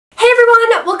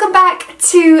welcome back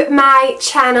to my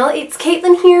channel. It's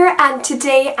Caitlin here, and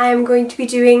today I'm going to be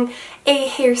doing a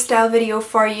hairstyle video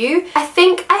for you. I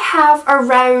think I have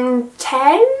around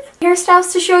 10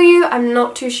 hairstyles to show you. I'm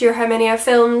not too sure how many I've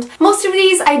filmed. Most of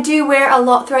these I do wear a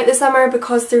lot throughout the summer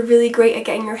because they're really great at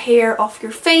getting your hair off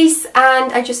your face,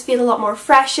 and I just feel a lot more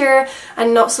fresher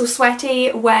and not so sweaty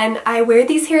when I wear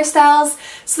these hairstyles.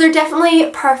 So they're definitely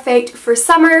perfect for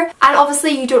summer, and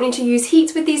obviously you don't need to use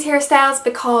heat with these hairstyles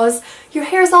because your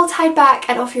hair is all tied back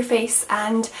and off your face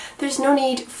and there's no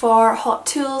need for hot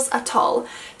tools at all.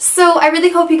 So I really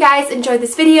hope you guys enjoyed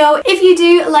this video. If you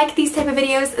do like these type of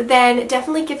videos, then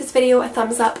definitely give this video a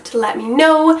thumbs up to let me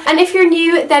know. And if you're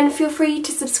new, then feel free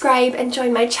to subscribe and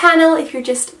join my channel if you're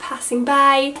just passing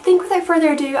by. I think without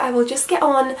further ado, I will just get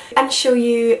on and show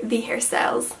you the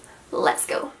hairstyles. Let's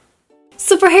go.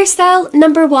 So for hairstyle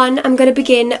number one, I'm going to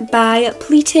begin by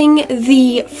pleating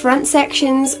the front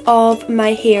sections of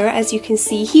my hair, as you can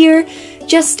see here.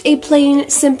 Just a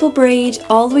plain simple braid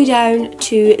all the way down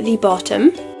to the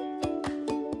bottom.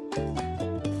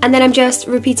 And then I'm just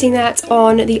repeating that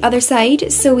on the other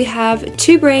side. So we have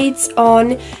 2 braids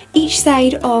on each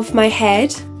side of my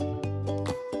head.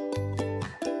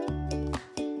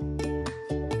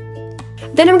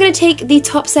 Then I'm going to take the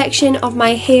top section of my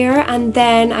hair, and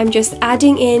then I'm just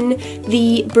adding in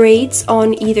the braids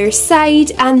on either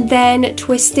side and then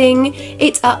twisting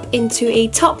it up into a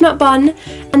top knot bun,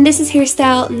 and this is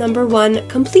hairstyle number one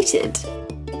completed.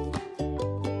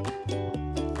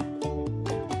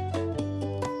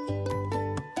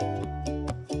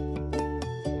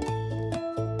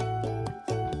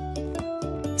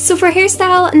 So for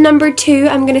hairstyle number two,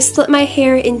 I'm going to split my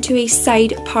hair into a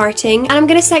side parting, and I'm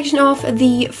going to section off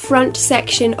the front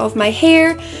section of my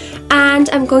hair, and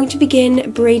I'm going to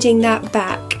begin braiding that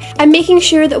back. I'm making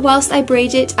sure that whilst I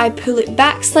braid it, I pull it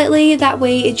back slightly, that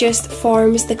way it just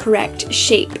forms the correct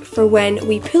shape for when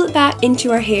we pull it back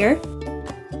into our hair.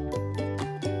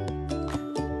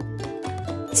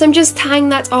 So I'm just tying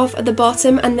that off at the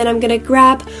bottom, and then I'm going to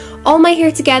grab all my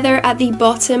hair together at the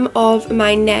bottom of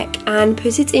my neck and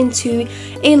put it into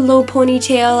a low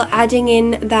ponytail, adding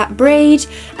in that braid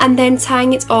and then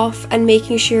tying it off and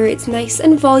making sure it's nice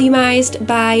and volumized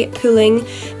by pulling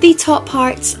the top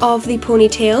parts of the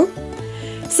ponytail.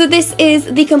 So this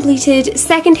is the completed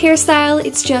second hairstyle.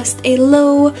 It's just a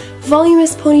low,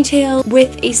 voluminous ponytail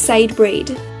with a side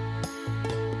braid.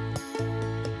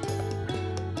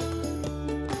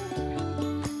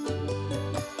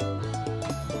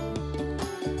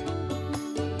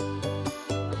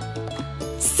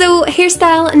 So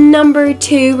hairstyle number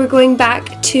two, we're going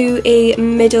back to a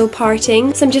middle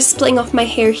parting. So I'm just splitting off my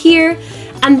hair here,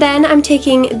 and then I'm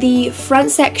taking the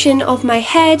front section of my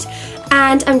head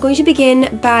and I'm going to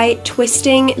begin by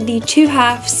twisting the 2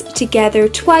 halves together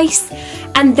twice,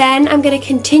 and then I'm going to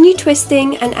continue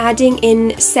twisting and adding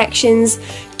in sections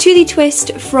to the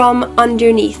twist from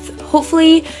underneath.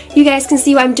 Hopefully you guys can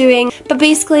see what I'm doing, but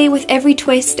basically with every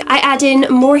twist I add in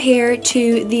more hair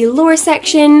to the lower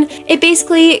section. It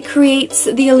basically creates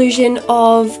the illusion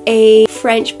of a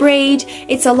French braid.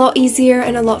 It's a lot easier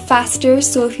and a lot faster,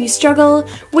 so if you struggle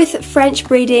with French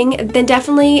braiding, then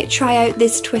definitely try out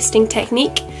this twisting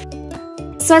technique.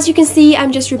 So as you can see,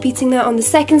 I'm just repeating that on the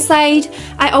second side.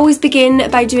 I always begin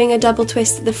by doing a double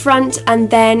twist at the front, and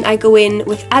then I go in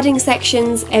with adding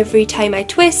sections every time I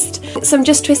twist. So I'm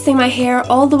just twisting my hair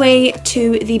all the way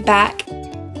to the back.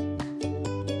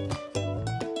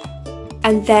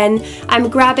 And then I'm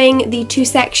grabbing the 2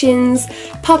 sections,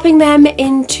 popping them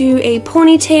into a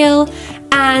ponytail,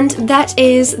 and that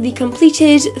is the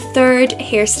completed third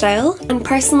hairstyle. And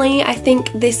personally, I think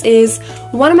this is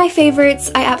one of my favorites.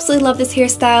 I absolutely love this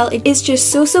hairstyle. It is just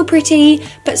so pretty,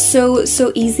 but so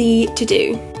easy to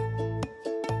do.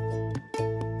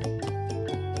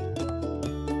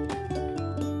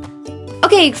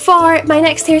 Okay, for my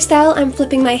next hairstyle, I'm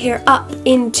flipping my hair up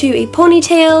into a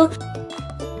ponytail.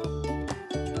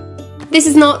 This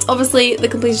is not obviously the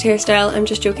completed hairstyle, I'm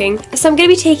just joking. So I'm going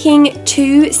to be taking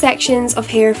 2 sections of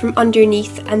hair from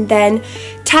underneath and then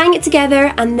tying it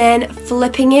together and then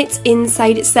flipping it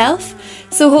inside itself.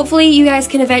 So hopefully you guys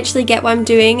can eventually get what I'm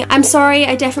doing. I'm sorry,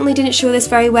 I definitely didn't show this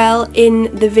very well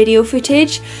in the video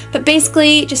footage, but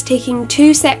basically just taking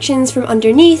 2 sections from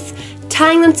underneath,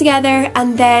 tying them together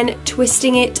and then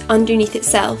twisting it underneath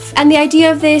itself. And the idea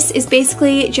of this is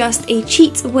basically just a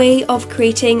cheat way of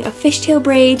creating a fishtail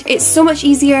braid. It's so much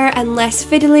easier and less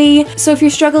fiddly, so if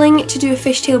you're struggling to do a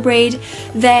fishtail braid,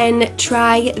 then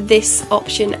try this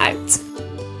option out.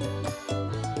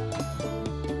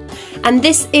 And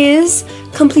this is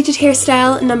completed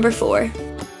hairstyle number 4.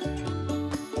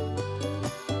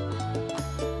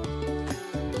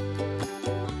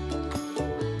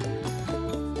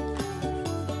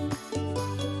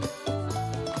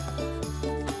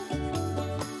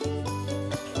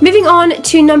 Moving on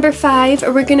to number 5,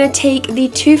 we're going to take the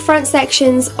 2 front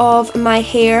sections of my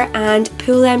hair and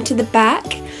pull them to the back.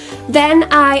 Then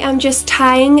I am just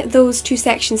tying those 2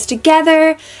 sections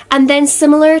together, and then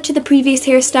similar to the previous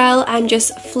hairstyle, I'm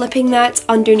just flipping that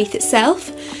underneath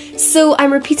itself. So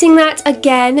I'm repeating that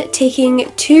again,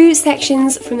 taking 2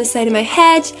 sections from the side of my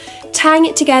head, tying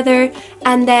it together,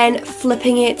 and then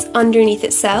flipping it underneath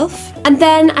itself. And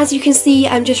then, as you can see,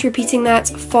 I'm just repeating that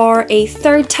for a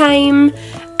 3rd time.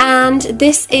 And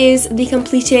this is the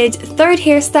completed 3rd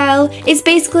hairstyle. It's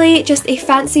basically just a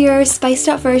fancier, spiced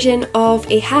up version of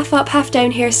a half up, half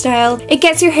down hairstyle. It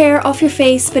gets your hair off your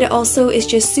face, but it also is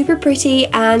just super pretty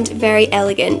and very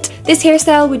elegant. This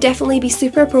hairstyle would definitely be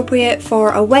super appropriate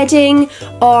for a wedding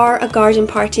or a garden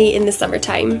party in the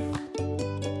summertime.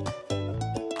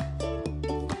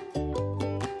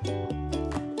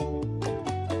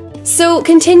 So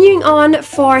continuing on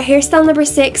for hairstyle number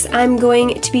 6, I'm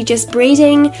going to be just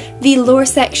braiding the lower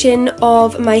section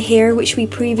of my hair, which we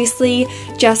previously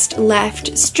just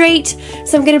left straight.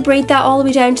 So I'm going to braid that all the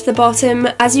way down to the bottom.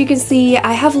 As you can see,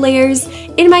 I have layers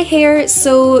in my hair,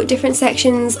 so different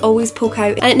sections always poke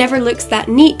out and it never looks that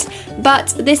neat, but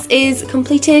this is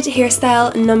completed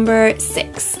hairstyle number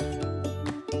 6.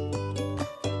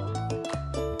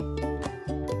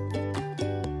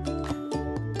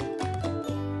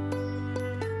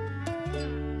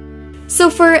 So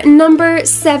for number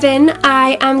 7,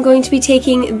 I am going to be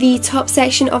taking the top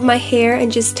section of my hair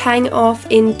and just tying it off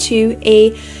into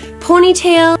a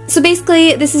ponytail. So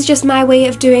basically this is just my way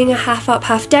of doing a half up,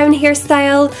 half down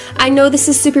hairstyle. I know this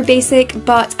is super basic,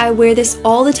 but I wear this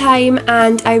all the time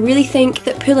and I really think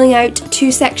that pulling out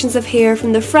 2 sections of hair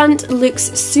from the front looks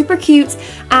super cute,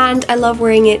 and I love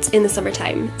wearing it in the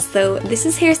summertime. So this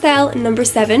is hairstyle number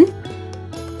 7.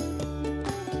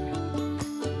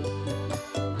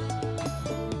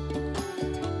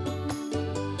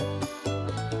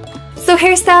 So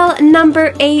hairstyle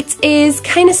number 8 is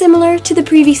kind of similar to the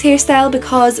previous hairstyle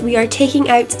because we are taking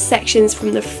out sections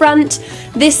from the front.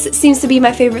 This seems to be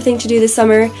my favourite thing to do this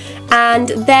summer. And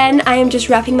then I am just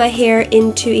wrapping my hair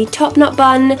into a top knot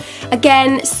bun.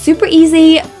 Again, super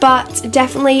easy, but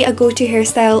definitely a go-to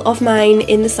hairstyle of mine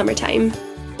in the summertime.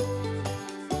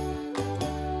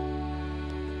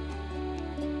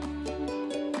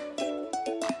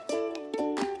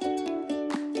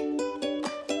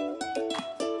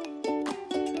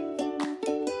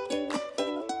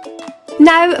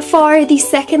 Now for the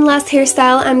second last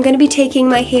hairstyle, I'm going to be taking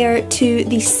my hair to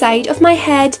the side of my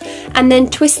head and then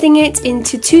twisting it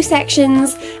into 2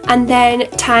 sections and then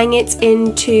tying it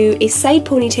into a side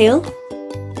ponytail.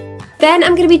 Then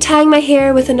I'm going to be tying my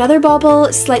hair with another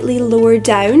bobble slightly lower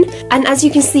down, and as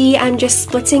you can see I'm just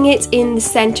splitting it in the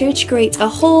centre to create a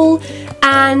hole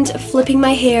and flipping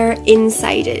my hair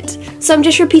inside it. So I'm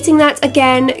just repeating that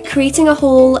again, creating a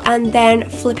hole and then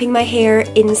flipping my hair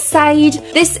inside.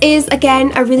 This is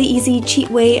again a really easy,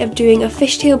 cheap way of doing a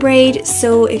fishtail braid,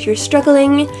 so if you're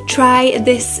struggling, try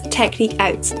this technique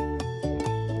out.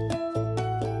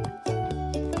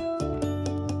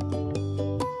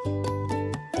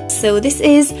 So this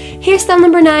is hairstyle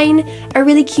number 9, a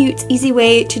really cute, easy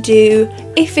way to do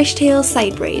a fishtail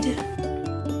side braid.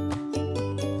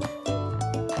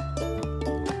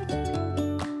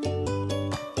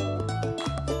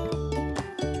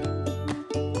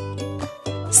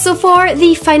 So for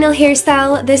the final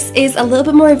hairstyle, this is a little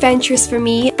bit more adventurous for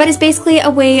me, but it's basically a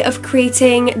way of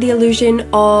creating the illusion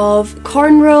of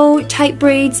cornrow type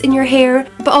braids in your hair,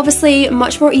 but obviously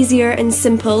much more easier and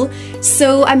simple.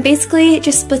 So I'm basically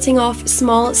just splitting off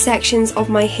small sections of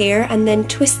my hair and then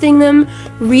twisting them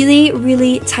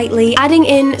really tightly, adding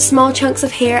in small chunks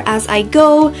of hair as I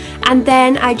go, and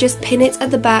then I just pin it at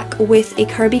the back with a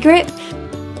Kirby grip.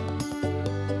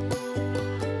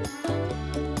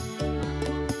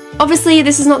 Obviously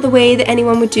this is not the way that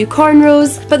anyone would do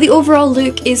cornrows, but the overall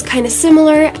look is kind of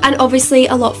similar and obviously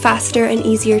a lot faster and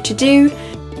easier to do.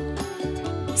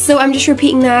 So I'm just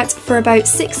repeating that for about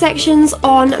 6 sections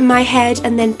on my head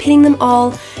and then pinning them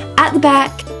all at the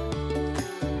back.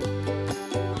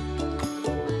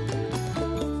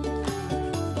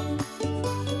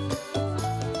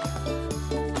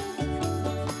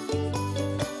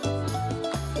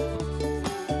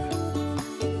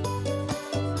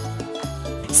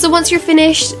 So once you're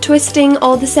finished twisting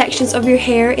all the sections of your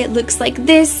hair, it looks like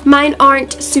this. Mine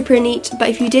aren't super neat, but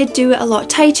if you did do it a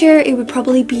lot tighter, it would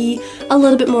probably be a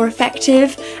little bit more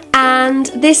effective. And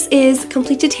this is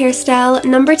completed hairstyle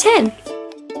number 10.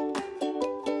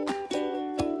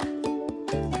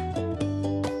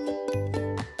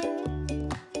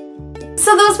 So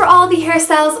So those were all the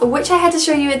hairstyles which I had to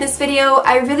show you in this video.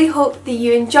 I really hope that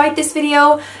you enjoyed this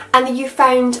video and that you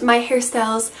found my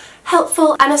hairstyles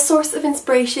helpful and a source of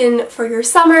inspiration for your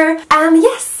summer. And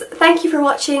yes, thank you for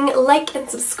watching. Like and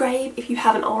subscribe if you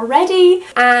haven't already,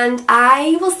 and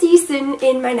I will see you soon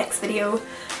in my next video.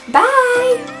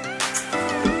 Bye!